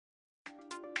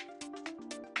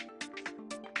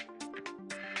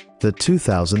the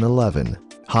 2011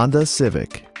 Honda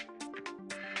Civic.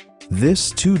 This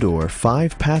two-door,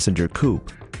 five-passenger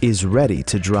coupe is ready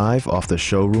to drive off the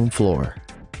showroom floor.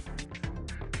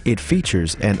 It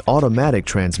features an automatic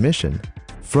transmission,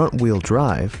 front-wheel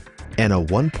drive, and a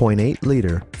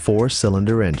 1.8-liter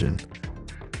four-cylinder engine.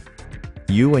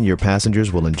 You and your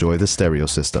passengers will enjoy the stereo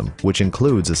system, which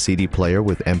includes a CD player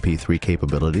with MP3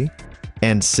 capability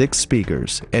and 6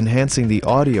 speakers, enhancing the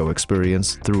audio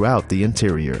experience throughout the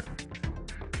interior.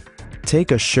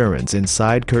 Take assurance in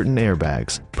side curtain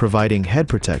airbags, providing head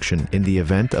protection in the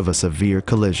event of a severe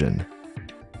collision.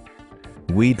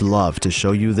 We'd love to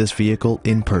show you this vehicle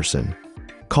in person.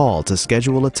 Call to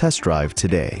schedule a test drive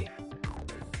today.